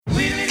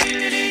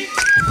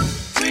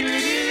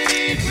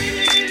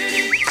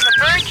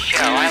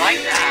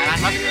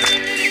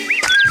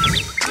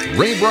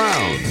Ray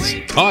Brown's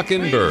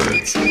Talkin'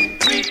 Birds.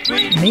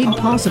 Made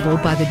possible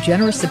by the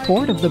generous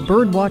support of the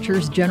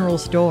Birdwatchers General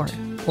Store,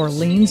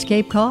 Orleans,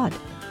 Cape Cod.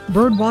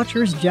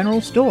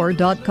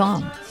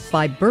 Birdwatchersgeneralstore.com.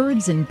 By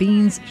Birds and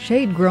Beans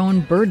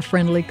shade-grown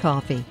bird-friendly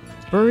coffee.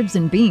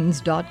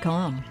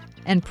 Birdsandbeans.com.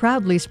 And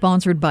proudly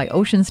sponsored by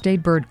Ocean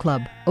State Bird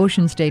Club.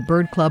 Ocean State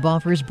Bird Club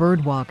offers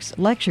bird walks,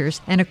 lectures,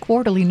 and a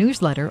quarterly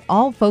newsletter,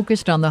 all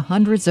focused on the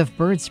hundreds of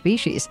bird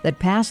species that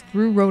pass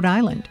through Rhode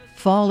Island.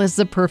 Fall is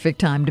the perfect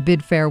time to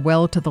bid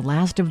farewell to the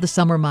last of the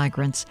summer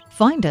migrants.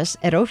 Find us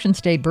at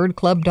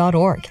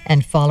oceanstatebirdclub.org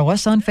and follow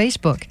us on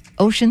Facebook,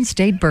 Ocean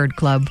State Bird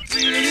Club.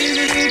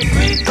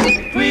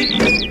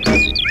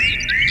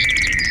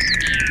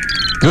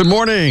 Good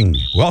morning.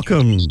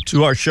 Welcome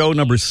to our show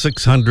number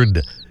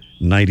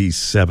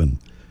 697.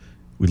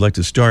 We'd like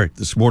to start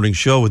this morning's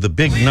show with a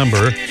big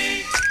number.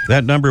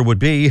 That number would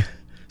be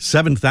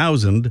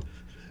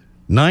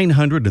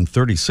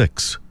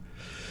 7,936.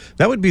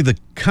 That would be the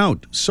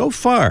count so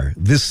far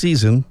this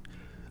season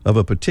of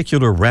a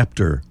particular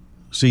raptor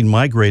seen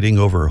migrating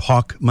over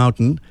Hawk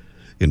Mountain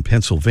in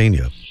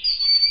Pennsylvania.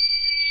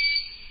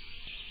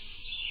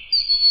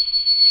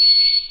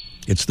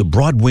 It's the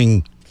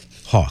broadwing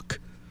hawk,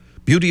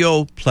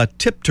 Buteo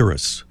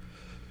platypterus,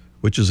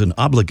 which is an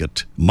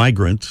obligate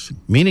migrant,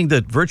 meaning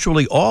that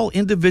virtually all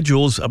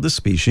individuals of the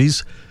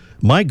species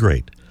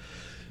migrate.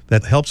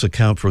 That helps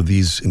account for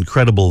these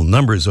incredible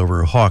numbers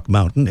over Hawk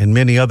Mountain and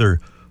many other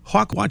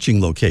hawk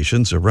watching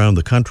locations around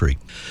the country.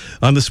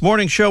 On this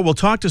morning's show, we'll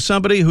talk to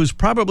somebody who's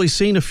probably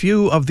seen a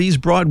few of these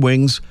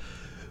broadwings,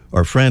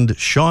 our friend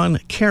Sean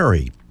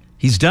Carey.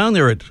 He's down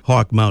there at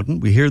Hawk Mountain.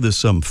 We hear there's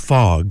some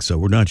fog, so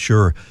we're not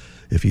sure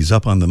if he's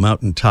up on the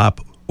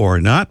mountaintop or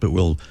not, but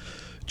we'll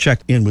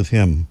check in with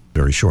him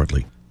very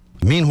shortly.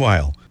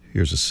 Meanwhile,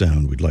 here's a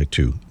sound we'd like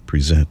to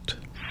present.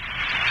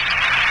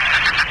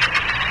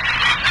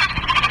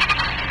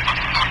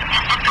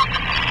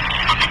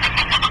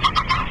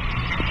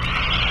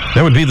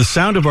 That would be the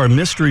sound of our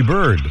mystery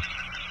bird.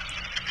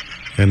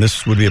 And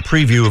this would be a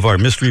preview of our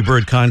mystery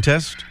bird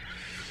contest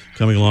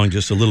coming along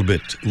just a little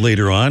bit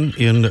later on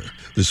in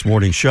this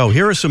morning's show.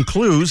 Here are some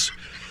clues.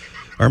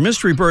 Our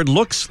mystery bird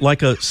looks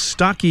like a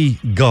stocky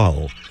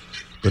gull,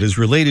 but is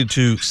related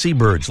to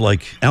seabirds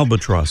like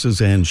albatrosses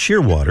and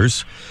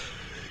shearwaters.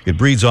 It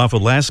breeds off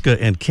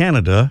Alaska and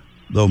Canada,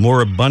 though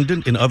more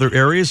abundant in other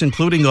areas,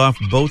 including off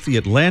both the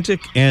Atlantic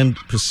and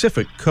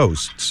Pacific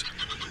coasts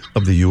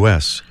of the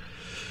U.S.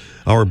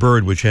 Our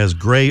bird, which has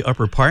gray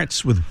upper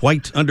parts with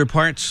white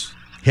underparts,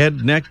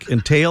 head, neck,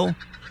 and tail,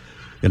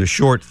 and a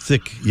short,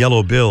 thick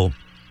yellow bill,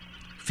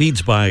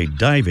 feeds by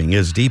diving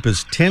as deep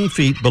as 10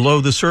 feet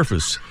below the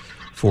surface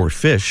for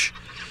fish,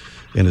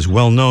 and is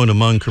well known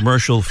among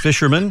commercial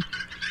fishermen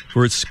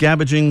for its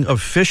scavenging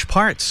of fish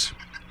parts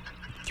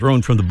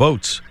thrown from the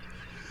boats.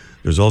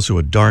 There's also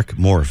a dark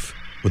morph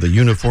with a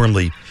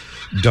uniformly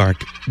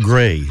dark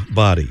gray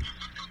body.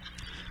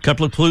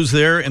 Couple of clues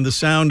there and the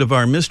sound of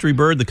our mystery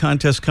bird. The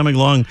contest coming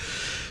along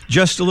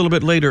just a little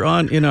bit later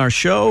on in our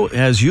show.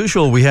 As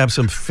usual, we have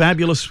some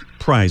fabulous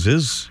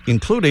prizes,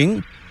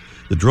 including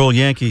the Droll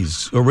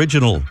Yankees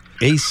original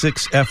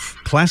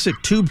A6F classic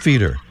tube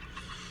feeder,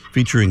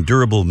 featuring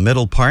durable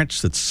metal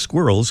parts that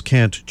squirrels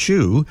can't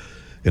chew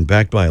and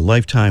backed by a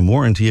lifetime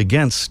warranty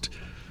against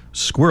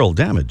squirrel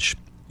damage.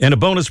 And a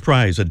bonus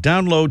prize, a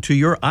download to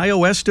your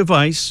iOS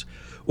device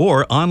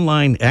or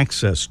online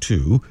access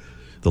to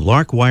the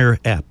Larkwire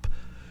app.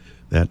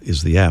 That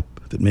is the app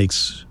that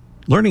makes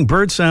learning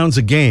bird sounds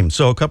a game.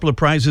 So a couple of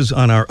prizes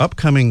on our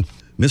upcoming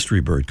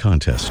mystery bird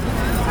contest.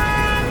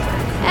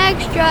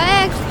 Extra,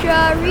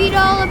 extra, read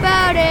all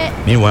about it.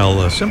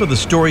 Meanwhile, some of the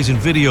stories and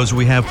videos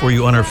we have for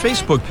you on our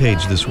Facebook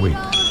page this week.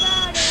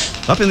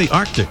 Up in the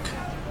Arctic,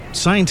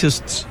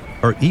 scientists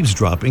are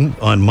eavesdropping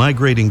on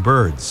migrating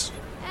birds.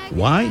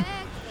 Why?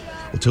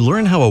 Well, to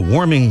learn how a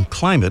warming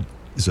climate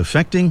is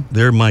affecting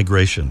their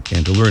migration.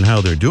 And to learn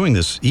how they're doing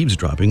this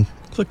eavesdropping,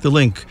 click the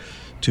link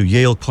to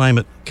Yale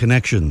Climate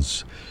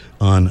Connections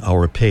on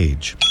our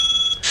page.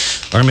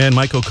 Our man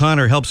Mike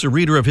O'Connor helps a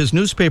reader of his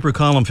newspaper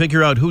column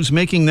figure out who's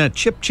making that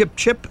chip, chip,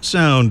 chip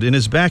sound in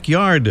his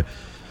backyard.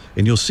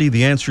 And you'll see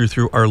the answer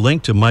through our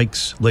link to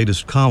Mike's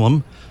latest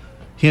column.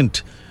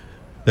 Hint,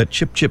 that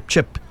chip, chip,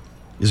 chip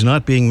is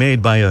not being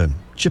made by a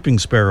chipping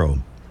sparrow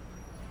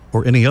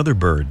or any other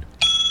bird.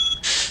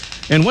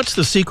 And what's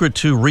the secret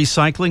to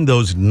recycling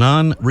those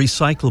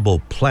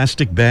non-recyclable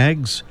plastic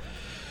bags?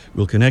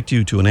 We'll connect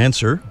you to an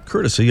answer,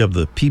 courtesy of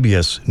the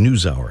PBS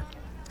NewsHour.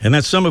 And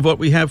that's some of what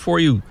we have for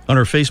you on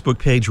our Facebook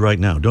page right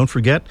now. Don't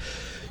forget,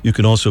 you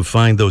can also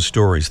find those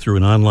stories through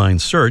an online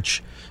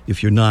search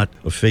if you're not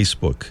a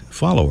Facebook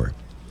follower.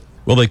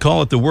 Well, they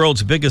call it the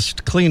world's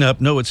biggest cleanup.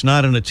 No, it's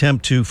not an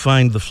attempt to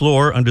find the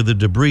floor under the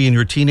debris in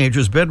your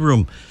teenager's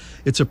bedroom.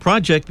 It's a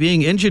project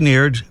being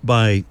engineered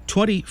by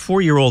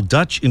 24-year-old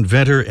Dutch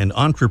inventor and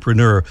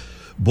entrepreneur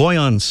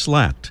Boyan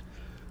Slat,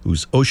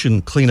 whose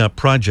ocean cleanup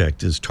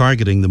project is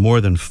targeting the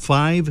more than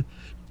 5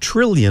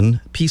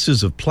 trillion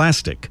pieces of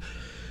plastic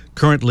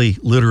currently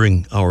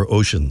littering our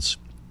oceans.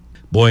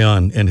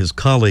 Boyan and his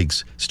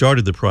colleagues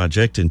started the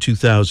project in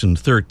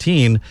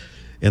 2013,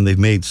 and they've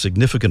made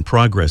significant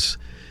progress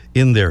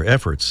in their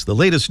efforts. The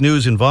latest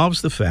news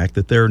involves the fact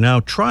that there are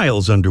now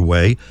trials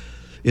underway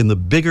in the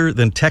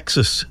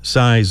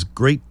bigger-than-Texas-size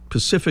Great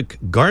Pacific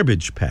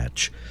Garbage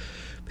Patch,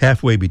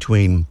 halfway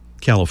between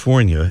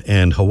California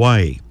and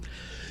Hawaii.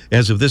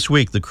 As of this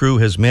week, the crew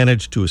has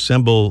managed to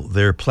assemble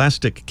their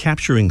plastic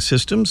capturing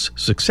systems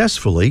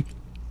successfully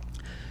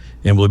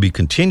and will be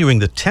continuing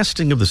the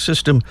testing of the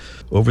system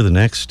over the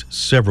next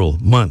several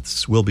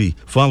months. We'll be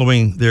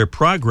following their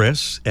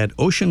progress at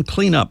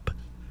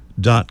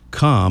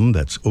oceancleanup.com.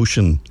 That's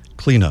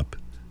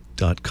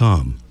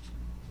oceancleanup.com.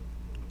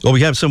 Well,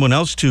 we have someone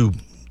else to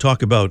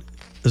talk about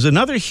as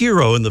another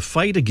hero in the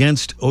fight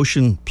against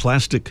ocean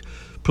plastic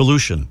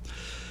pollution.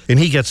 And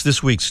he gets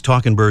this week's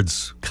Talking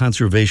Birds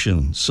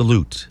Conservation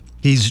Salute.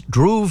 He's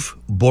Dhruv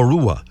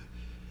Borua,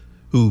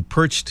 who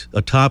perched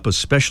atop a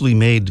specially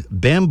made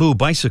bamboo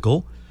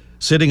bicycle,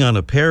 sitting on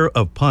a pair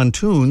of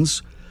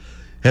pontoons,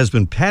 has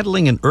been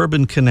paddling in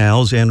urban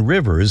canals and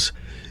rivers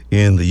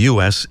in the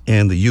U.S.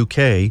 and the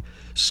U.K.,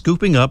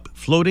 scooping up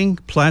floating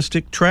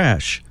plastic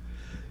trash.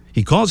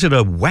 He calls it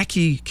a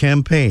wacky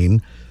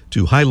campaign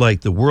to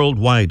highlight the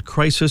worldwide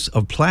crisis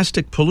of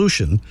plastic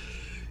pollution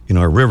in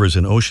our rivers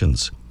and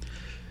oceans.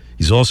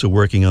 He's also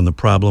working on the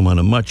problem on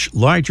a much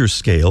larger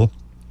scale,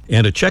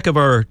 and a check of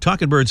our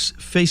Talking Birds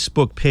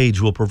Facebook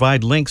page will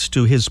provide links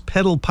to his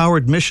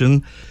pedal-powered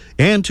mission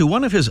and to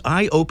one of his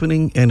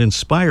eye-opening and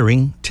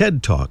inspiring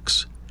TED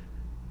Talks.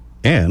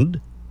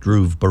 And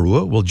Dhruv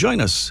Borua will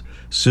join us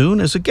soon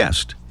as a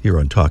guest here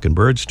on Talking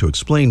Birds to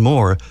explain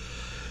more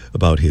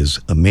about his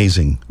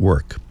amazing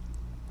work.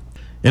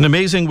 And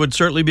amazing would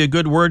certainly be a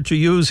good word to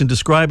use in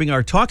describing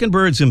our Talking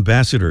Birds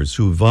ambassadors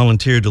who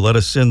volunteered to let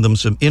us send them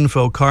some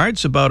info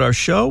cards about our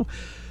show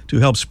to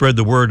help spread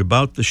the word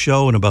about the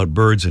show and about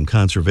birds and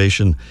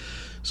conservation.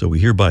 So we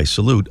hereby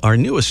salute our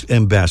newest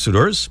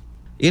ambassadors,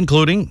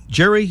 including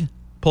Jerry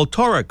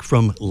Poltorek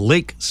from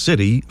Lake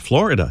City,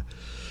 Florida.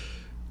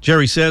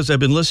 Jerry says, I've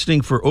been listening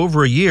for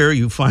over a year.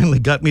 You finally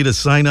got me to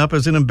sign up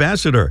as an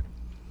ambassador.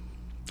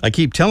 I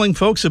keep telling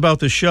folks about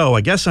the show. I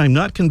guess I'm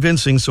not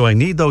convincing, so I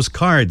need those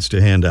cards to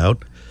hand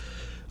out.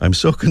 I'm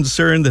so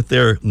concerned that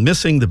they're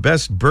missing the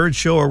best bird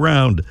show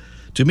around.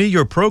 To me,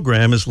 your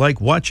program is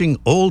like watching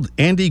old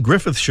Andy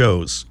Griffith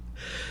shows.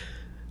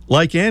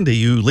 Like Andy,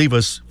 you leave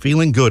us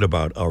feeling good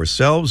about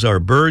ourselves, our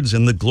birds,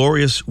 and the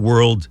glorious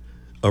world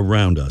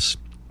around us.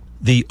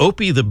 The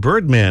Opie the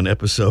Birdman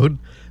episode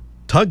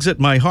tugs at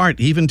my heart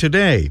even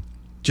today.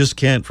 Just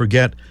can't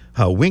forget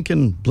how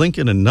Winkin',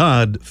 Blinkin', and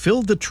Nod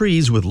filled the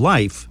trees with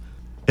life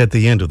at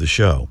the end of the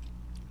show.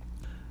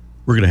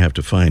 We're going to have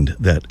to find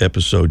that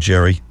episode,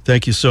 Jerry.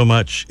 Thank you so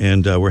much,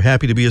 and we're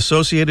happy to be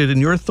associated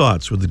in your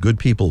thoughts with the good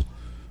people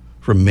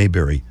from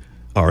Mayberry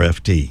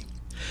RFD.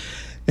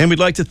 And we'd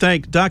like to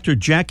thank Dr.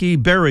 Jackie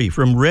Berry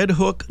from Red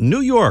Hook,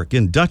 New York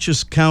in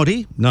Dutchess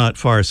County, not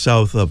far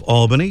south of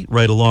Albany,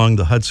 right along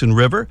the Hudson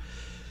River.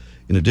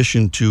 In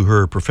addition to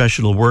her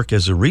professional work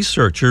as a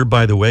researcher,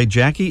 by the way,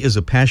 Jackie is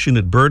a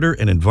passionate birder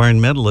and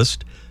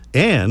environmentalist,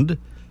 and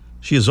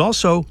she is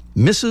also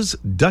Mrs.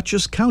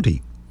 Dutchess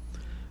County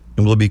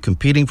and will be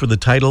competing for the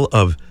title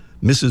of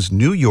Mrs.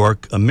 New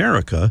York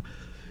America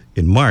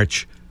in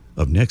March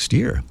of next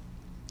year.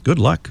 Good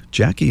luck,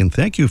 Jackie, and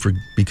thank you for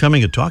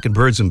becoming a Talking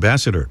Birds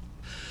ambassador.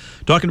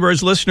 Talking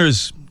Birds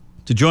listeners,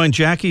 to join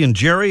Jackie and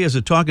Jerry as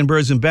a Talking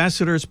Birds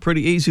ambassador is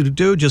pretty easy to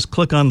do. Just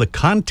click on the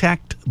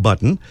contact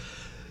button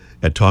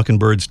at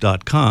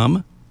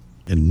talkingbirds.com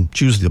and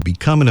choose the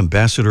Become an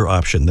Ambassador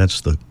option. That's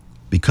the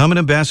Become an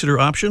Ambassador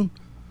option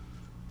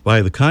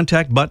via the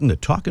contact button at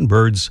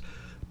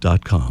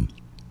talkingbirds.com.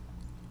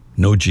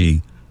 No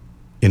G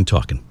in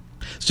talking.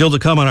 Still to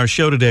come on our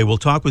show today, we'll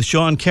talk with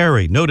Sean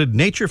Carey, noted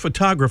nature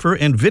photographer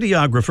and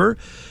videographer,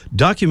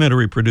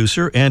 documentary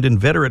producer, and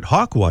inveterate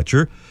hawk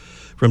watcher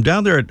from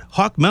down there at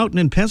Hawk Mountain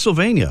in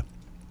Pennsylvania.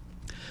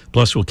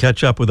 Plus, we'll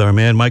catch up with our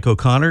man Mike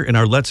O'Connor in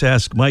our Let's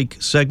Ask Mike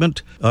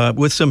segment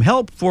with some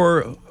help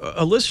for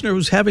a listener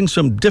who's having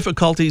some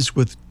difficulties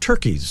with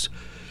turkeys,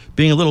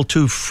 being a little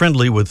too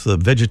friendly with the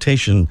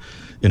vegetation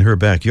in her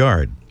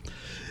backyard.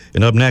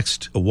 And up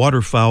next, a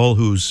waterfowl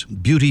whose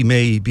beauty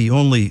may be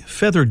only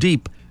feather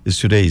deep is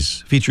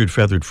today's featured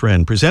feathered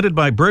friend, presented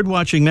by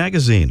Birdwatching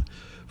Magazine.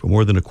 For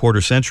more than a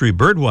quarter century,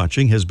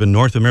 Birdwatching has been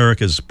North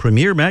America's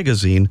premier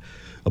magazine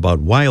about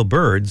wild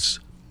birds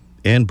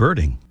and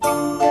birding.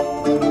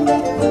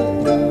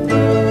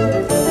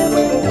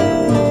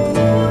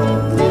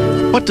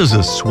 What does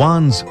a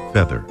swan's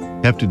feather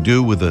have to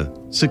do with a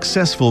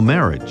successful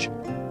marriage?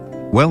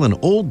 Well, an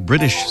old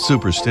British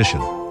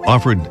superstition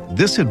offered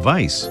this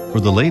advice for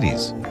the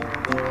ladies.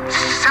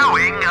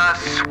 Sewing a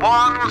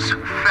swan's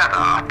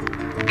feather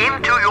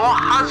into your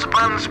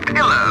husband's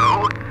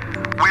pillow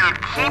will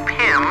keep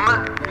him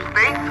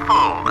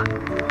faithful.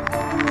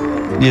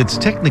 It's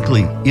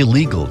technically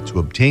illegal to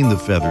obtain the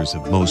feathers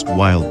of most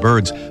wild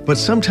birds, but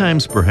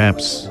sometimes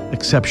perhaps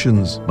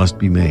exceptions must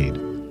be made.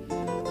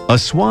 A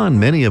swan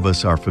many of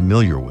us are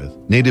familiar with,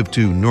 native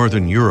to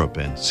northern Europe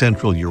and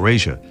central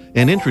Eurasia,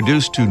 and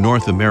introduced to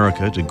North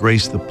America to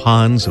grace the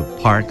ponds of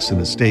parks and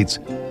estates,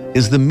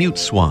 is the mute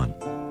swan.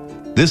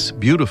 This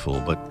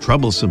beautiful but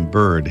troublesome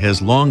bird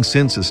has long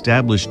since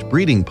established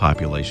breeding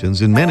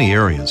populations in many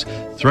areas,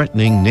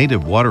 threatening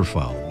native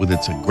waterfowl with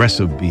its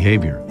aggressive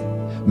behavior.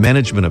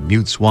 Management of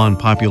mute swan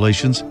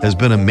populations has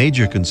been a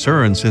major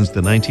concern since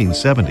the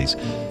 1970s,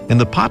 and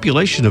the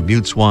population of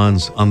mute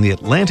swans on the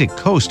Atlantic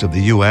coast of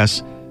the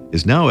U.S.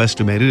 is now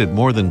estimated at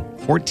more than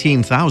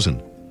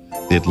 14,000.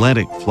 The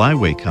Atlantic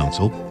Flyway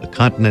Council, a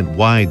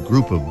continent-wide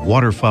group of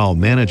waterfowl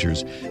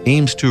managers,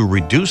 aims to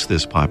reduce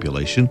this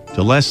population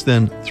to less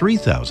than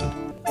 3,000.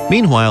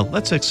 Meanwhile,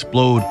 let's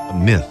explode a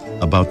myth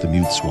about the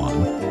mute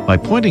swan by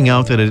pointing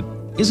out that it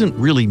isn't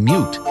really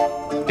mute.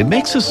 It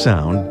makes a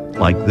sound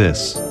like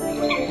this.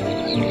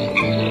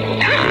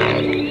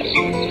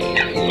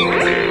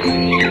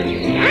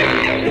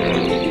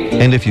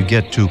 And if you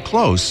get too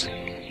close,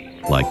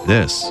 like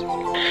this.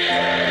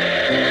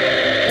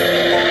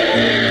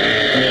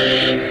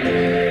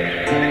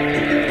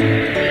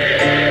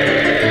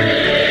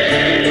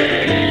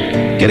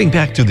 Getting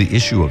back to the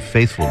issue of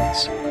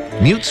faithfulness,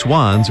 mute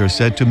swans are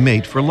said to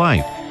mate for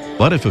life.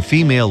 But if a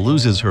female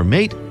loses her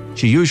mate,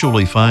 she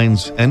usually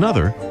finds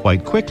another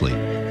quite quickly,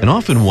 and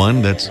often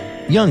one that's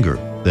younger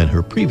than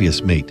her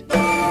previous mate.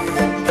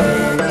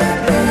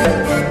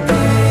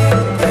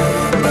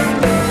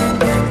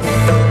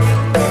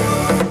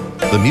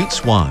 The mute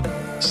swan,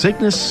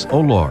 Cygnus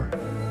olor.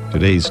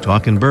 Today's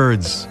Talkin'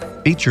 Birds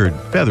featured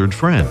feathered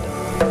friend.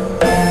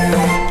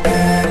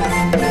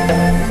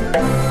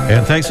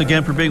 And thanks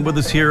again for being with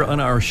us here on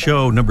our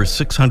show number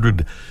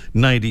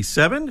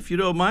 697. If you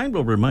don't mind,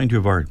 we'll remind you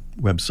of our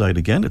website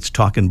again. It's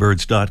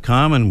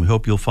talkinbirds.com, and we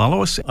hope you'll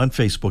follow us on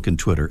Facebook and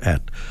Twitter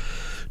at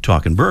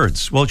Talkin'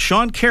 Birds. Well,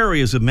 Sean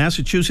Carey is a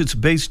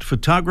Massachusetts-based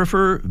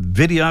photographer,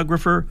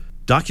 videographer,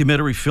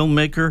 documentary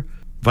filmmaker,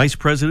 vice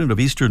president of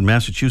Eastern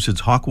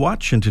Massachusetts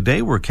Hawkwatch, and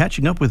today we're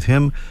catching up with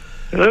him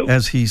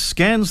as he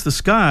scans the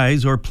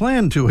skies, or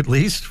plan to at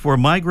least, for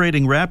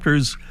migrating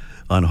raptors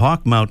on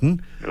Hawk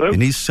Mountain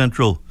in east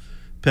central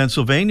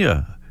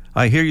Pennsylvania.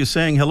 I hear you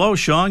saying hello,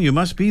 Sean. You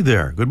must be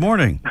there. Good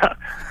morning.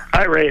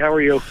 Hi, Ray. How are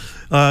you?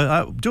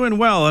 Doing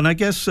well, and I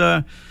guess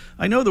I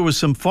know there was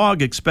some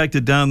fog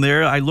expected down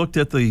there. I looked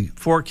at the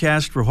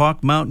forecast for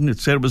Hawk Mountain. It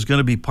said it was going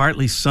to be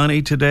partly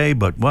sunny today,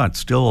 but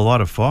still a lot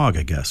of fog,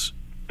 I guess.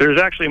 There's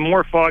actually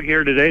more fog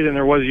here today than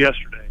there was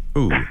yesterday.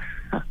 Ooh.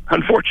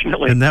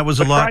 Unfortunately. And that was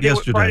a lot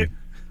yesterday.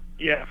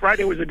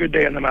 Friday was a good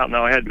day on the mountain,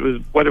 though.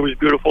 Weather was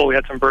beautiful. We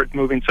had some birds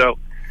moving, so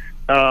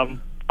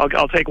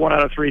I'll take 1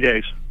 out of 3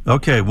 days.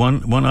 Okay,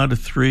 one out of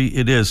 3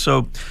 it is.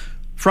 So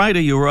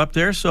Friday you were up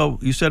there, so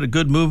you said a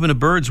good movement of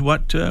birds.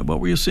 What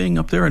were you seeing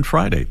up there on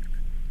Friday?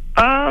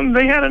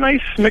 They had a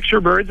nice mixture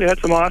of birds. They had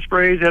some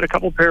ospreys. They had a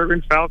couple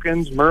peregrine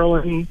falcons,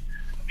 merlin,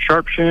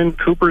 sharpshin,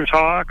 Cooper's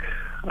hawk.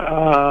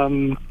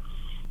 I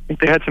think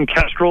they had some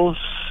kestrels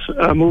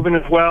moving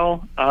as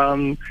well.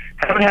 I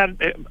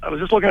was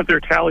just looking at their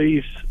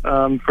tallies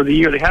for the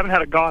year. They haven't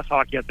had a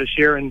goshawk yet this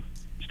year, and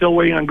still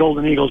waiting on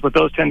golden eagles, but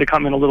those tend to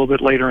come in a little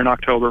bit later in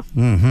October.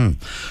 Mm-hmm.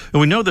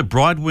 And we know that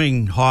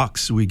broadwing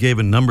hawks, we gave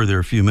a number there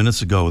a few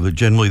minutes ago, they're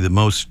generally the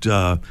most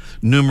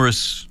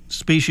numerous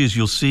species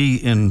you'll see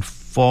in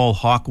fall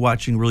hawk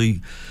watching,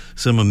 really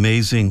some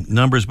amazing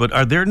numbers. But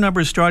are their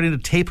numbers starting to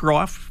taper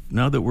off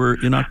now that we're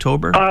in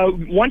October?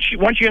 Once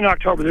you're in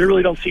October, they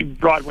really don't see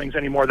broadwings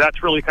anymore.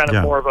 That's really kind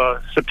of more of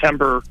a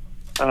September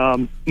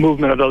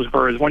movement of those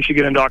birds. Once you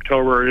get into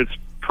October, it's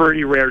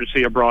pretty rare to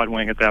see a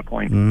broadwing at that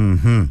point.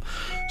 Mm-hmm.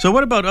 So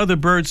what about other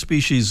bird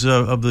species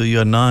of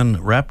the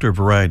non-raptor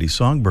variety,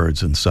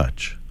 songbirds and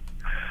such?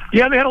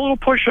 Yeah, they had a little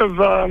push of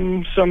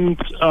some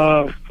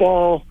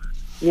fall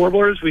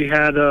warblers. We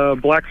had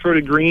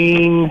black-throated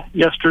green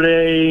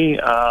yesterday,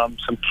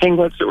 some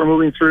kinglets that were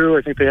moving through.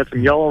 I think they had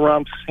some yellow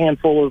rumps,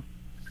 handful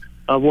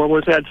of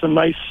warblers. They had some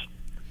nice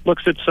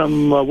looks at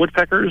some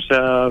woodpeckers,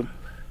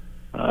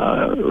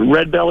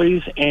 red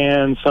bellies,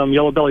 and some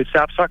yellow-bellied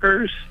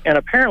sapsuckers. And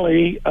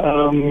apparently,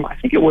 I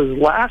think it was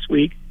last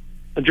week,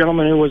 a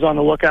gentleman who was on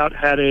the lookout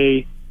had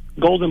a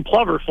golden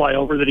plover fly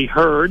over that he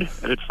heard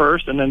at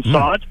first and then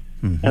saw it.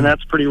 Mm-hmm. And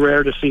that's pretty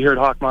rare to see here at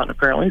Hawk Mountain,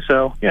 apparently.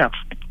 So, yeah.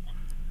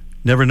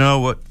 Never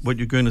know what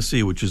you're going to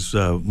see, which is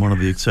one of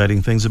the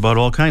exciting things about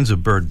all kinds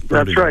of birding.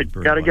 That's right.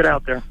 Got to get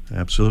out there.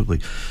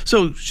 Absolutely.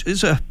 So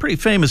it's a pretty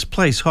famous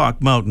place,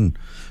 Hawk Mountain.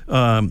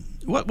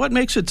 What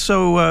makes it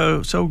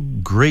so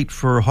great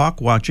for hawk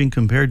watching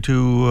compared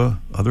to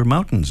other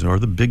mountains or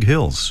the big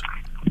hills?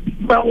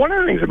 Well, one of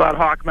the things about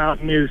Hawk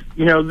Mountain is,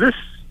 this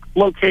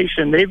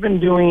location, they've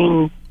been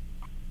doing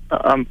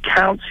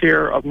counts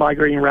here of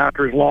migrating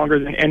raptors longer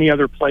than any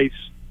other place,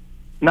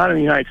 not in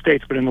the United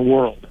States, but in the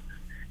world.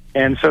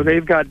 And so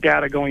they've got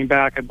data going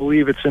back, I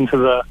believe it's into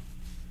the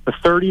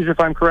 30s,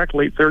 if I'm correct,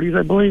 late 30s,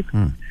 I believe.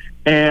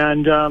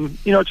 And,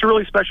 it's a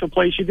really special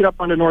place. You get up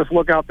on the North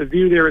Lookout. The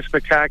view there is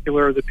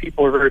spectacular. The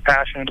people are very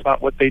passionate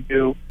about what they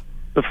do.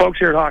 The folks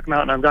here at Hawk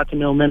Mountain, I've got to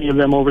know many of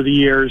them over the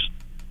years.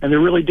 and they're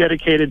really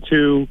dedicated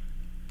to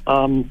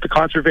the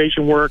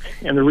conservation work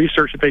and the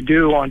research that they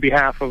do on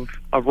behalf of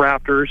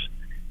raptors.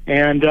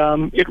 And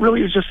it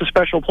really is just a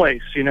special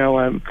place.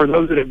 For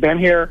those that have been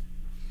here,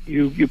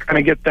 you kind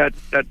of get that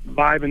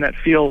vibe and that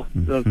feel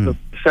the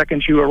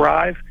second you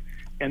arrive.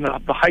 And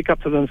the hike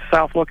up to the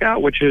South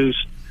Lookout, which is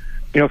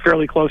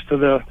fairly close to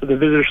the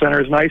visitor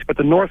center, is nice. But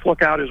the North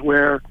Lookout is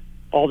where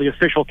all the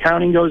official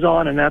counting goes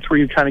on, and that's where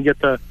you kind of get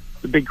the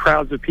big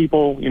crowds of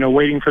people,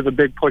 waiting for the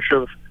big push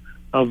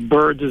of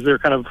birds as they're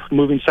kind of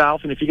moving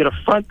south. And if you get a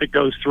front that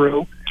goes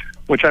through,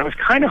 which I was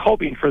kind of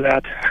hoping for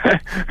that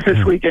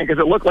this weekend, because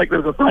it looked like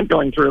there was a front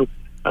going through,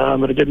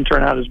 but it didn't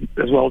turn out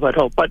as well as I'd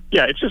hoped. But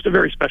yeah, it's just a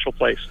very special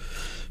place.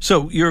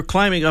 So you're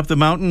climbing up the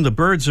mountain. The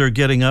birds are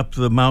getting up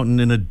the mountain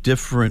in a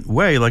different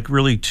way, like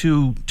really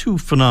two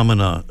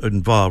phenomena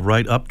involved,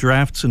 right?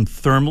 Updrafts and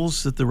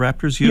thermals that the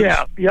raptors use?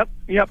 Yeah, yep.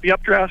 The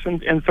updrafts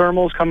and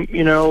thermals come,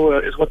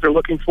 is what they're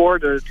looking for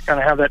to kind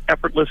of have that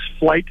effortless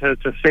flight to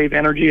save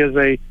energy as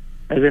they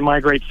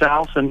migrate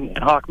south, and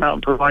Hawk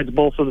Mountain provides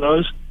both of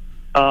those.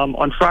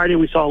 On Friday,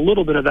 we saw a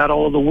little bit of that,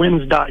 although the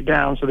winds died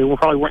down, so they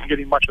probably weren't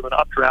getting much of an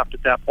updraft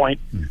at that point.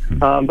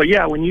 But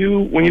yeah, when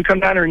you come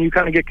down here and you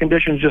kind of get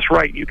conditions just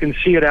right, you can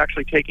see it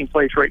actually taking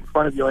place right in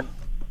front of you, and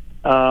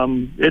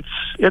it's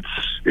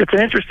an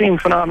interesting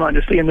phenomenon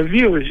to see. And the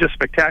view is just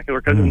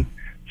spectacular, because in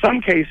some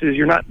cases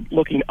you're not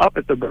looking up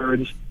at the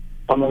birds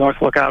on the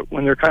North Lookout.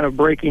 When they're kind of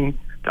breaking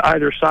to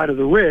either side of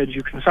the ridge,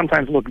 you can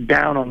sometimes look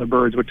down on the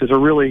birds, which is a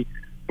really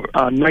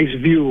nice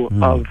view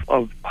of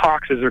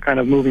hawks as they're kind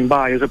of moving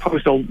by, as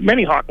opposed to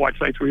many hawk watch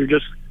sites where you're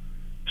just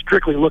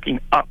strictly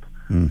looking up.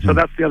 So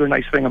that's the other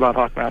nice thing about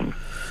Hawk Mountain.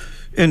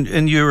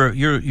 And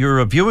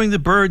you're viewing the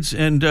birds,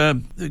 and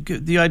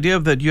the idea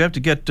of that you have to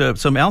get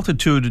some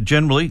altitude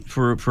generally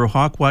for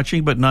hawk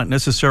watching, but not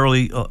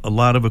necessarily a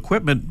lot of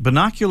equipment,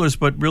 binoculars,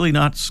 but really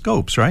not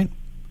scopes, right?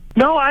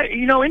 No,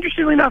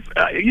 interestingly enough,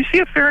 you see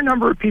a fair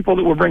number of people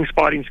that will bring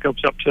spotting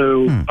scopes up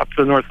to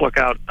the North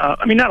Lookout.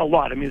 Not a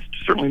lot. It's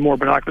certainly more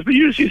binoculars, but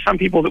you do see some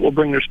people that will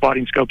bring their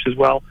spotting scopes as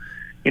well.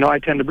 I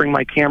tend to bring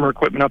my camera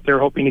equipment up there,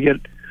 hoping to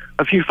get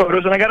a few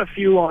photos, and I got a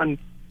few on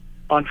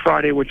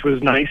Friday, which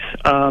was nice.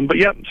 But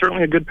yeah,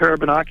 certainly a good pair of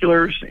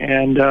binoculars,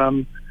 and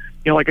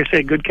like I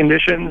say, good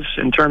conditions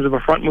in terms of a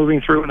front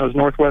moving through and those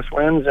northwest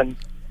winds,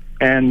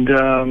 and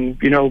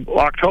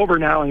October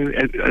now, and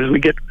as we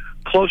get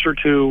closer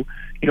to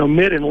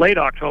mid and late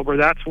October,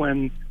 that's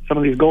when some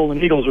of these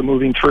golden eagles are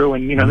moving through,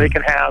 and they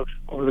can have,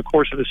 over the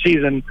course of the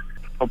season,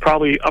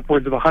 probably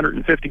upwards of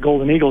 150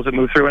 golden eagles that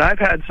move through. And I've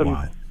had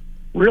some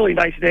really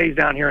nice days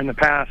down here in the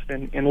past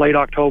in late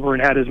October,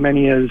 and had as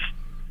many as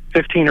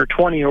 15 or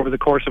 20 over the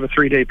course of a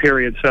 3-day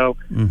period. So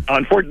not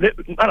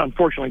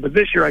unfortunately, but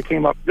this year I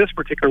came up this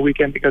particular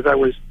weekend because I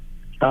was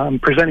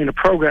presenting a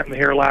program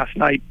here last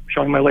night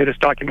showing my latest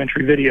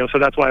documentary video. So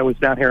that's why I was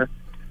down here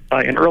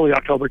in early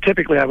October.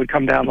 Typically, I would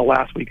come down the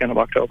last weekend of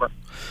October.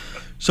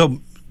 So,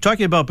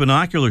 talking about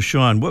binoculars,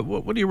 Sean,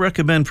 what do you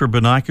recommend for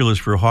binoculars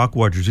for hawk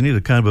watchers? You need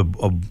a kind of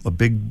a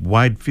big,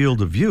 wide field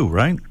of view,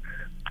 right?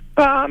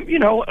 A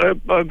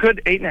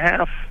good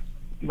 8.5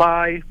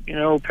 by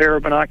pair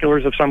of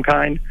binoculars of some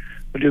kind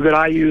would do good.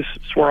 I use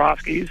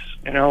Swarovskis.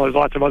 There's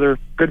lots of other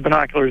good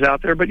binoculars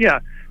out there, but yeah,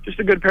 just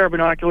a good pair of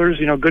binoculars.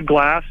 Good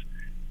glass.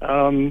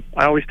 I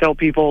always tell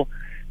people,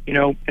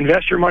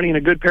 invest your money in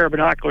a good pair of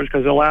binoculars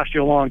because they'll last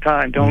you a long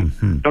time. Don't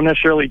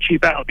necessarily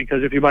cheap out,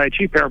 because if you buy a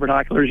cheap pair of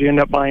binoculars, you end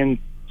up buying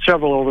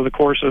several over the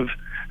course of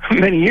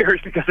many years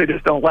because they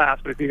just don't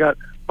last. But if you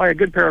buy a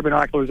good pair of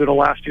binoculars, it'll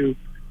last you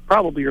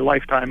probably your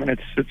lifetime, and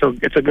it's a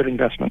good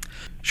investment.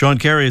 Sean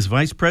Carey is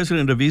Vice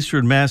President of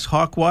Eastern Mass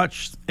Hawk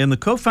Watch and the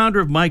co-founder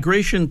of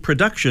Migration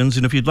Productions.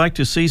 And if you'd like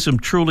to see some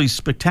truly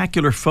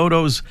spectacular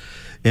photos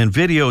and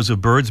videos of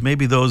birds,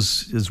 maybe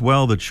those as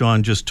well that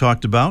Sean just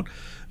talked about,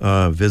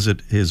 visit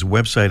his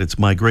website. It's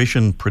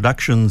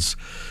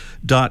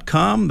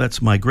migrationproductions.com. That's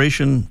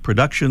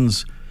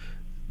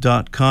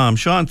migrationproductions.com.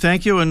 Sean,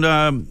 thank you, and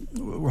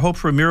we hope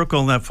for a miracle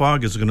and that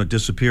fog is going to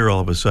disappear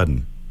all of a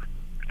sudden.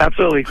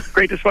 Absolutely.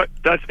 Great to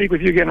speak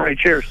with you again, Ray.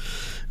 Cheers.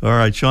 All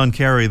right, Sean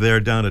Carey there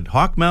down at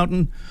Hawk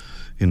Mountain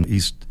in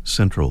East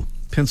Central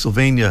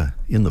Pennsylvania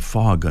in the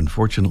fog,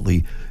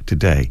 unfortunately,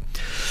 today.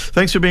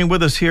 Thanks for being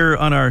with us here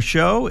on our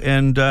show,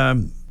 and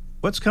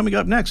what's coming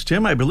up next,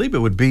 Tim? I believe it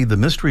would be the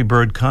Mystery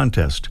Bird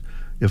Contest.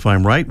 If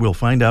I'm right, we'll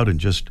find out in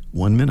just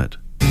 1 minute.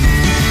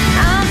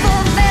 I'm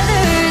for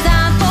feathers,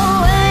 I'm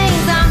for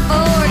wings, I'm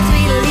for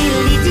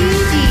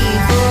tweedledee-dee-dee,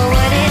 for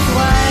what it's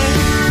worth.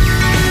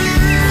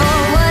 For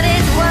what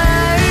it's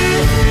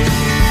worth,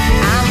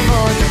 I'm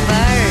for the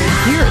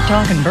birds. Here at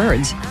Talkin'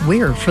 Birds,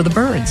 we're for the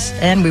birds.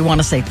 And we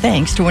want to say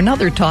thanks to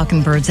another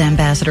Talkin' Birds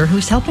ambassador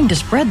who's helping to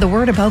spread the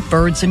word about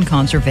birds and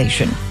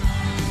conservation.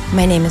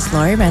 My name is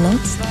Lori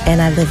Reynolds, and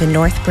I live in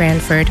North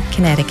Branford,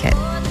 Connecticut.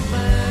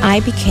 I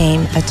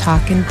became a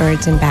Talkin'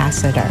 Birds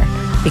ambassador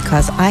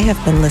because I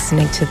have been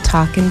listening to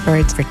Talkin'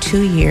 Birds for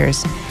 2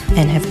 years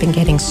and have been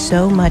getting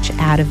so much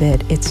out of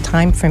it. It's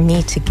time for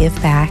me to give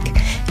back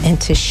and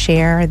to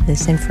share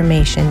this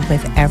information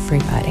with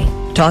everybody.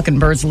 Talkin'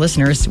 Birds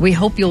listeners, we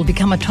hope you'll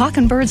become a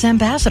Talkin' Birds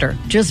ambassador.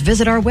 Just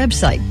visit our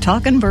website,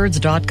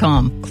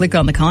 talkinbirds.com. Click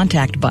on the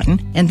contact button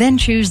and then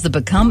choose the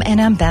Become an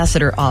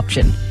Ambassador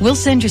option. We'll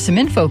send you some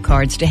info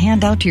cards to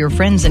hand out to your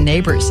friends and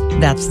neighbors.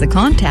 That's the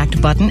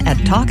contact button at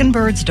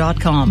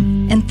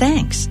talkinbirds.com. And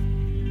thanks.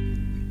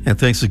 And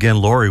thanks again,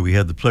 Lori. We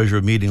had the pleasure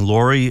of meeting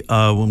Lori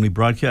when we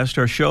broadcast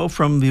our show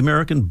from the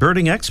American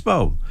Birding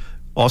Expo,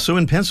 also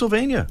in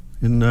Pennsylvania,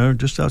 in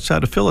just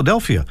outside of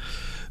Philadelphia.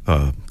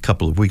 A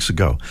couple of weeks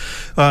ago.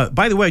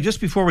 By the way,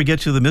 just before we get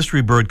to the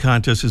Mystery Bird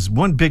Contest, is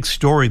one big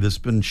story that's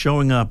been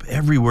showing up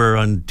everywhere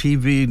on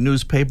TV,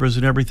 newspapers,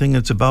 and everything.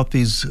 It's about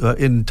these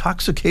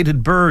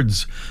intoxicated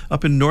birds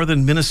up in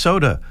northern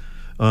Minnesota.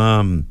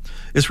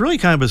 It's really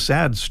kind of a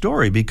sad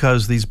story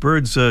because these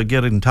birds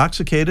get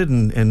intoxicated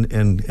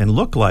and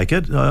look like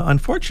it.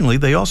 Unfortunately,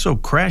 they also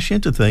crash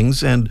into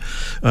things and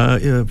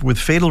with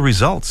fatal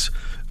results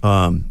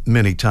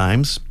many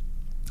times.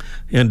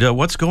 And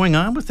what's going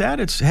on with that?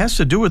 It has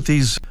to do with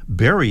these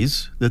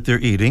berries that they're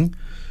eating.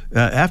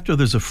 After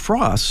there's a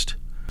frost,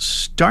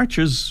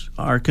 starches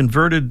are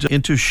converted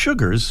into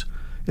sugars,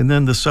 and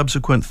then the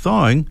subsequent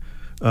thawing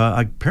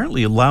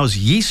apparently allows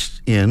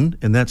yeast in,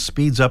 and that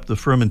speeds up the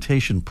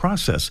fermentation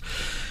process.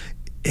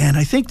 And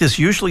I think this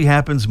usually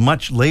happens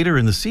much later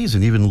in the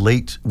season, even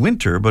late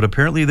winter, but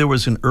apparently there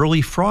was an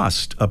early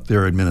frost up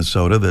there in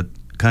Minnesota that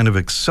kind of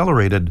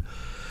accelerated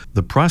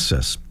the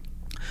process.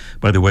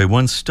 By the way,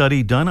 one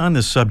study done on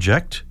this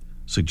subject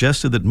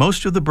suggested that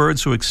most of the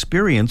birds who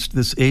experienced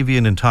this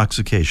avian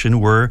intoxication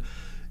were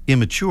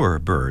immature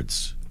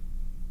birds.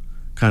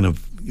 Kind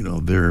of,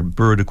 their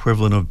bird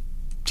equivalent of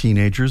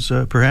teenagers,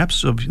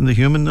 perhaps, of the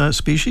human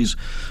species.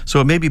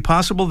 So it may be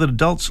possible that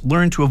adults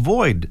learn to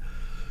avoid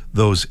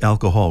those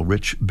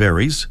alcohol-rich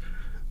berries,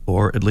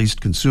 or at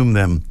least consume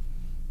them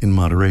in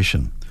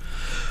moderation.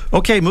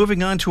 Okay,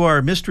 moving on to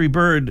our Mystery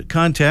Bird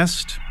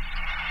Contest.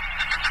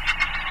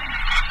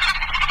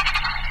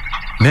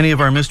 Many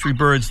of our mystery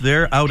birds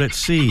there out at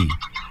sea.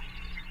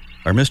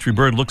 Our mystery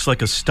bird looks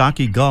like a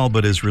stocky gull,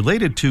 but is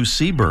related to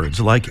seabirds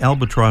like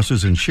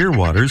albatrosses and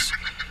shearwaters.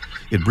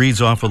 It breeds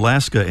off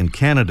Alaska and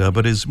Canada,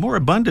 but is more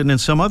abundant in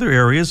some other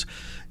areas,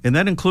 and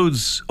that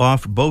includes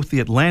off both the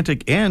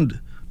Atlantic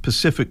and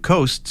Pacific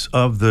coasts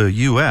of the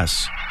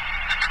U.S.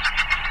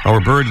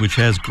 Our bird, which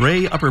has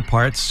gray upper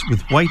parts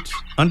with white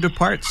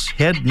underparts,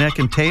 head, neck,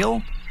 and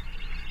tail,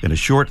 and a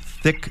short,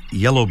 thick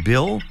yellow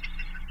bill,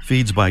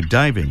 feeds by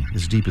diving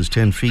as deep as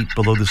 10 feet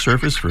below the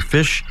surface for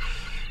fish,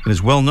 and is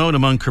well known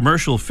among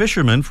commercial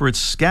fishermen for its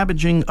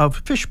scavenging of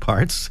fish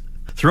parts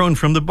thrown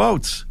from the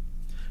boats.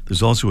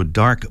 There's also a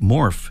dark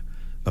morph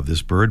of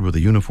this bird with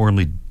a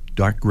uniformly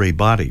dark gray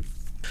body.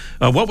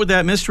 What would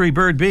that mystery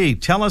bird be?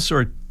 Tell us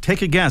or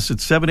take a guess at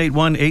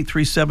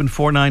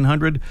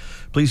 781-837-4900.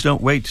 Please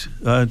don't wait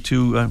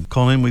to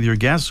call in with your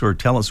guess or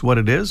tell us what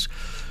it is.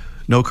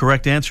 No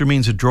correct answer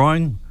means a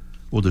drawing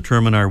will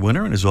determine our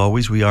winner, and as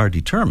always, we are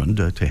determined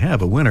to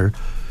have a winner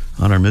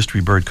on our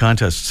Mystery Bird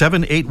Contest.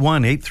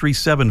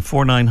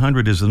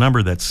 781-837-4900 is the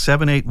number. That's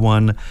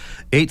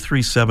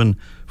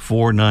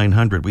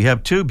 781-837-4900. We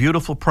have two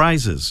beautiful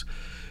prizes.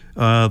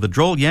 The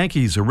Droll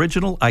Yankees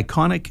original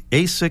iconic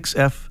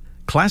A6F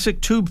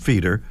classic tube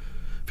feeder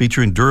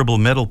featuring durable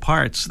metal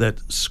parts that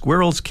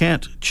squirrels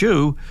can't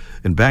chew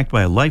and backed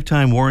by a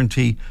lifetime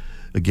warranty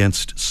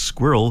against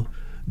squirrel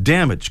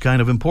damage. Kind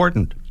of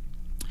important.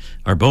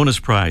 Our bonus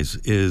prize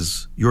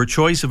is your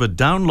choice of a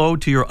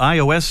download to your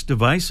iOS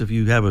device if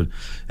you have an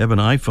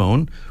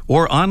iPhone,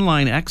 or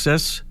online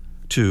access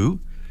to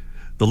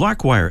the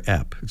Larkwire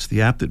app. It's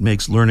the app that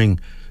makes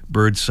learning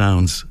bird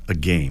sounds a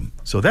game.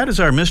 So that is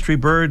our mystery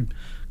bird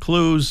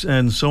clues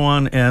and so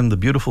on, and the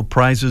beautiful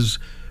prizes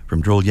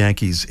from Droll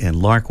Yankees and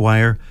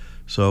Larkwire.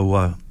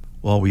 So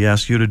all we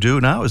ask you to do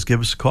now is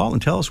give us a call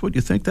and tell us what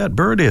you think that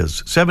bird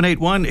is.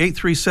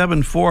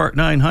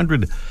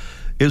 781-837-4900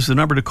 is the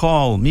number to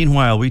call.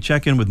 Meanwhile, we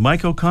check in with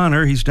Mike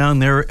O'Connor. He's down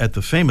there at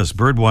the famous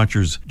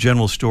Birdwatchers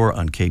General Store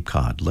on Cape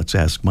Cod. Let's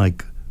ask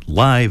Mike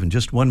live in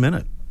just 1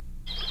 minute.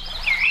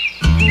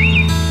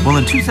 Well,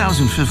 in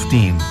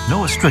 2015,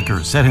 Noah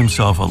Stricker set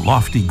himself a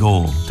lofty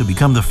goal to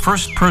become the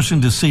first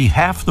person to see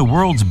half the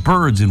world's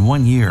birds in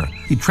 1 year.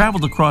 He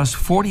traveled across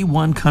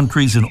 41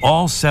 countries in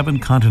all 7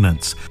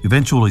 continents,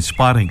 eventually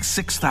spotting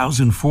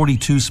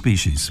 6,042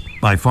 species.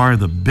 By far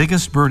the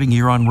biggest birding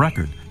year on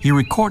record. He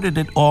recorded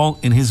it all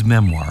in his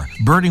memoir,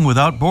 Birding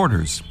Without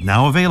Borders,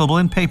 now available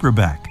in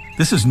paperback.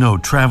 This is no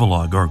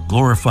travelogue or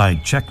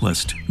glorified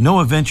checklist.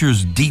 Noah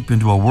ventures deep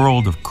into a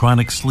world of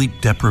chronic sleep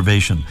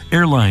deprivation,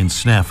 airline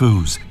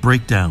snafus,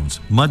 breakdowns,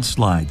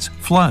 mudslides,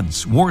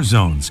 floods, war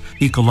zones,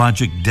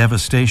 ecologic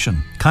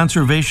devastation,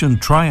 conservation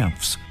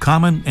triumphs,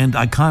 common and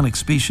iconic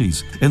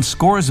species, and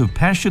scores of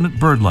passionate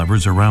bird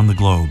lovers around the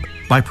globe.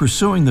 By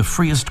pursuing the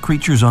freest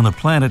creatures on the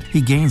planet,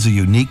 he gains a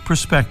unique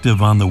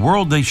perspective on the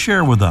world they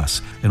share with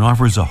us and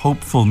offers a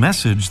hopeful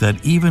message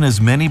that even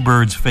as many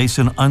birds face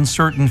an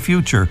uncertain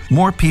future,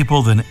 more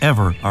people than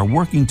ever are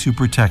working to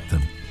protect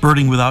them.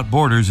 Birding Without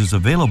Borders is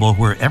available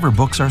wherever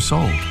books are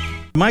sold.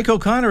 Mike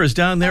O'Connor is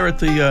down there at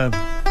the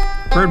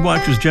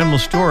Birdwatchers General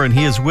Store, and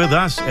he is with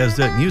us as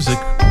that music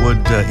would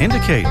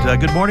indicate.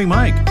 Good morning,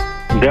 Mike.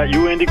 Is that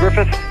you, Andy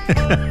Griffith?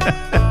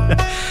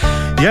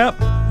 Yep.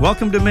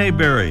 Welcome to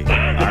Mayberry,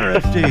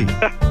 RFD.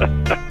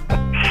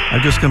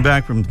 I've just come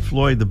back from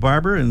Floyd the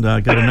Barber and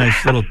got a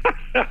nice little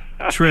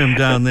trim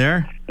down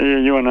there.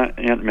 You and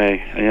Aunt May,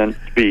 Aunt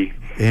B.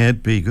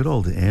 Aunt B, good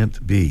old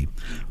Aunt B.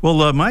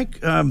 Well, Mike,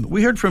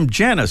 we heard from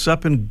Janice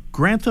up in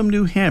Grantham,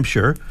 New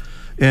Hampshire,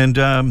 and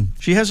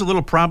she has a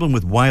little problem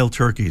with wild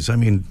turkeys. I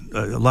mean,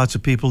 lots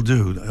of people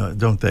do,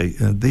 don't they?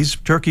 These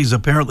turkeys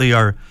apparently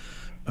are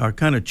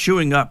kind of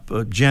chewing up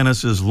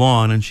Janice's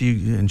lawn, and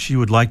she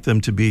would like them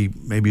to be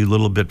maybe a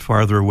little bit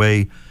farther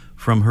away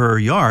from her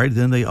yard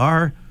than they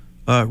are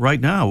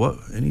right now.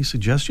 Any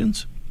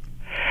suggestions?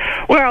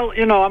 Well,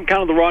 I'm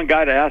kind of the wrong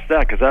guy to ask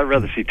that because I'd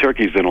rather see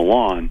turkeys in a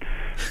lawn.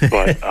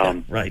 But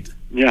right.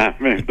 Yeah,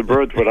 I mean, the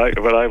birds what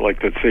I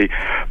like to see.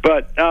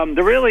 But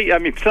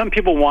some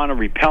people want a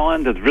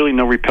repellent. There's really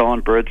no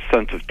repellent. Birds'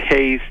 sense of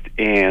taste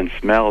and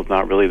smell is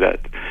not really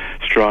that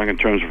strong in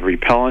terms of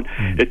repellent.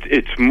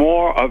 It's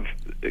more of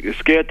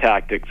scare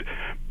tactics.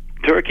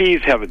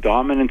 Turkeys have a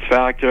dominance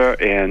factor,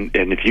 and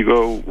if you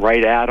go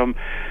right at them,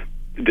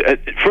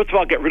 first of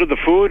all, get rid of the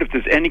food. If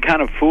there's any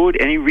kind of food,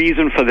 any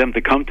reason for them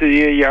to come to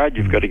your yard,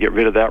 you've got to get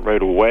rid of that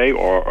right away,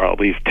 or at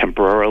least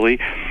temporarily.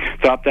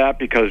 Stop that,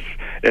 because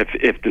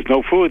if there's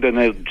no food, then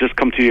they'll just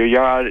come to your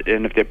yard,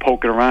 and if they're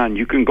poking around,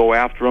 you can go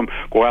after them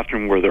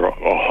with a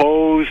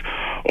hose,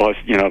 or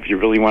if you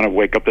really want to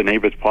wake up the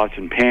neighbor's pots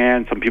and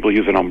pans. Some people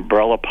use an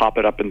umbrella, pop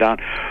it up and down,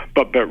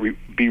 but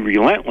be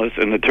relentless,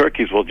 and the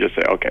turkeys will just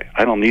say, okay,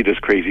 I don't need this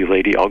crazy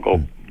lady, I'll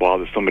go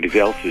bother somebody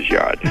else's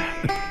yard.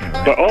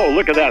 But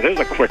look at that, there's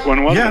a quick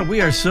one, wasn't it? Yeah,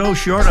 we are so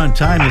short on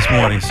time this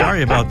morning.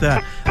 Sorry about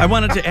that. I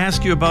wanted to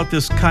ask you about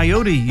this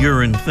coyote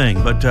urine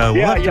thing, but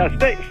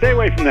stay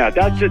away from that.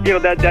 That's just,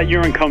 that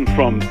urine comes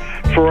from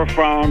fur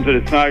farms, and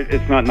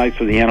it's not nice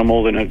for the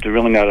animals, and it's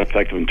really not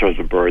effective in terms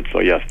of birds. So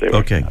yes, stay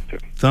away from that too.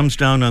 Thumbs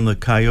down on the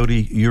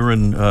coyote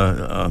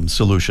urine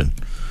solution.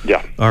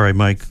 Yeah. All right,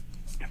 Mike.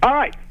 All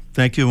right.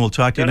 Thank you, and we'll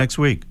talk to you next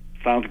week.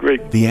 Sounds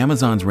great. The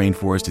Amazon's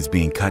rainforest is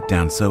being cut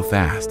down so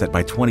fast that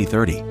by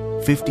 2030,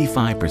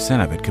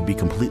 55% of it could be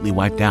completely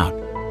wiped out.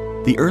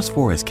 The Earth's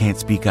forests can't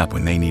speak up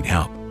when they need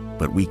help,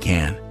 but we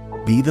can.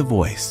 Be the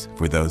voice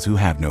for those who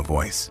have no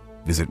voice.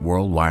 Visit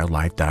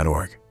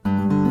worldwildlife.org.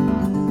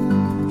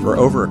 For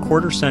over a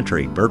quarter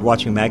century,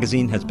 Birdwatching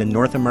Magazine has been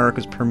North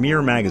America's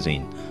premier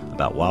magazine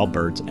about wild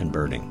birds and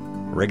birding.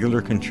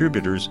 Regular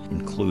contributors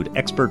include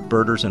expert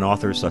birders and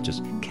authors such as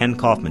Ken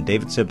Kaufman,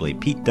 David Sibley,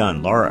 Pete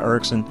Dunn, Laura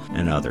Erickson,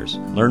 and others.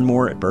 Learn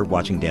more at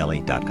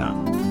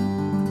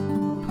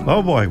birdwatchingdaily.com.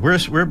 Oh boy,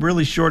 we're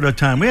really short on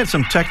time. We had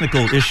some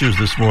technical issues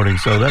this morning,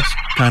 so that's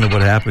kind of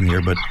what happened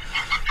here. But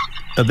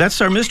that's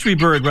our mystery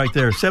bird right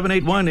there.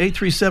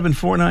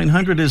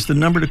 781-837-4900 is the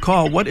number to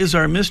call. What is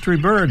our mystery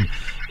bird?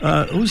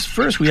 Who's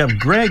first? We have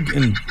Greg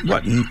in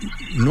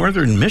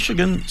northern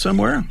Michigan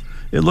somewhere,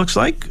 it looks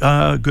like.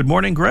 Good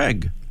morning,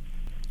 Greg.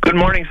 Good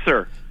morning,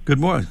 sir. Good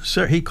morning,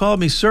 sir. He called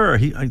me sir.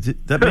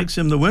 That makes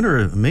him the winner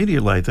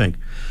immediately, I think.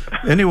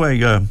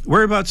 Anyway,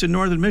 whereabouts in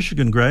northern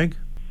Michigan, Greg?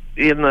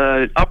 In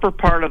the upper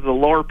part of the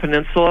Lower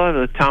Peninsula.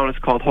 The town is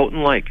called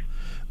Houghton Lake.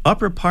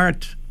 Upper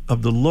part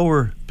of the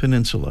Lower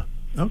Peninsula.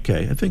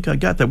 Okay, I think I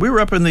got that. We were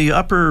up in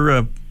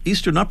the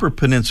eastern Upper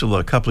Peninsula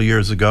a couple of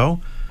years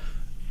ago,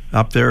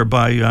 up there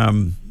by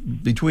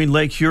between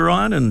Lake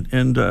Huron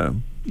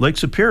and Lake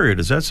Superior.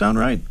 Does that sound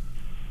right?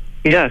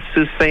 Yes,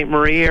 Sault Ste.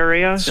 Marie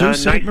area. Sault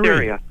Ste. Marie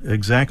area.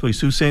 Exactly,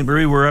 Sault Ste.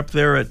 Marie. We're up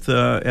there at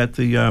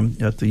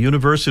the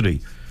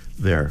university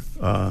there.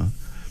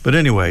 But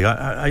anyway,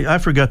 I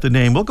forgot the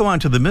name. We'll go on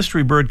to the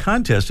mystery bird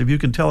contest if you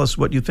can tell us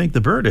what you think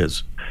the bird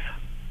is.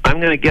 I'm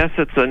going to guess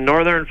it's a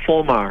northern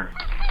fulmar.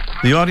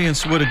 The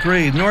audience would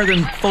agree.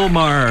 Northern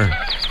fulmar.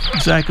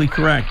 Exactly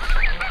correct.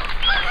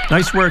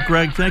 Nice work,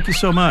 Greg. Thank you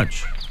so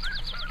much.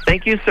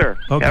 Thank you, sir.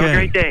 Okay. Have a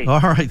great day. All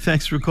right.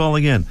 Thanks for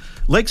calling in.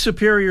 Lake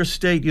Superior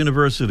State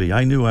University.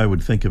 I knew I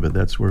would think of it.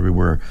 That's where we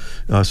were.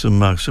 Some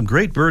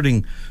great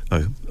birding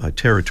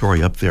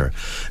territory up there.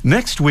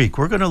 Next week,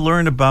 we're going to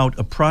learn about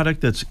a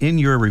product that's in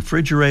your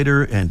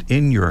refrigerator and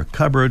in your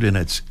cupboard, and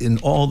it's in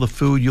all the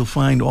food you'll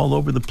find all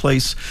over the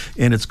place,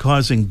 and it's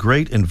causing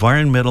great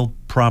environmental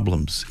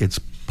problems. It's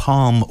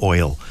palm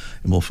oil,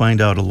 and we'll find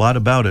out a lot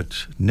about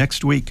it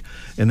next week.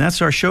 And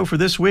that's our show for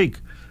this week.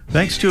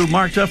 Thanks to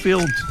Mark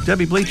Duffield,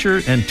 Debbie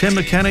Bleacher, and Tim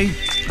McKenney.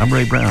 I'm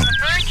Ray Brown.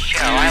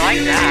 I like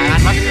that.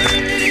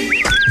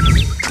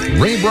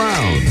 Ray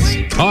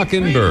Brown's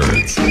Talkin'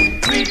 Birds.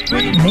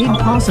 Made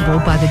possible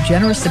by the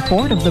generous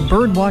support of the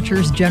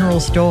Birdwatchers General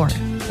Store,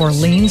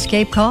 Orleans,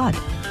 Cape Cod.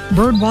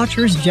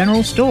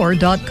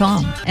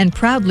 birdwatchersgeneralstore.com, and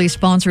proudly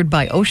sponsored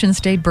by Ocean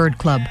State Bird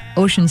Club.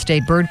 Ocean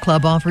State Bird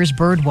Club offers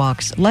bird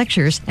walks,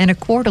 lectures, and a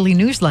quarterly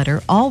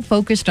newsletter, all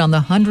focused on the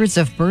hundreds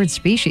of bird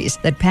species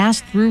that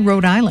pass through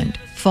Rhode Island.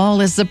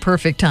 Fall is the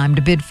perfect time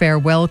to bid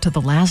farewell to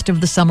the last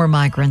of the summer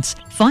migrants.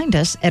 Find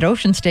us at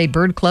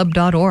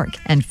oceanstatebirdclub.org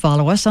and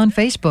follow us on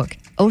Facebook,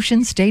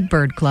 Ocean State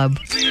Bird Club.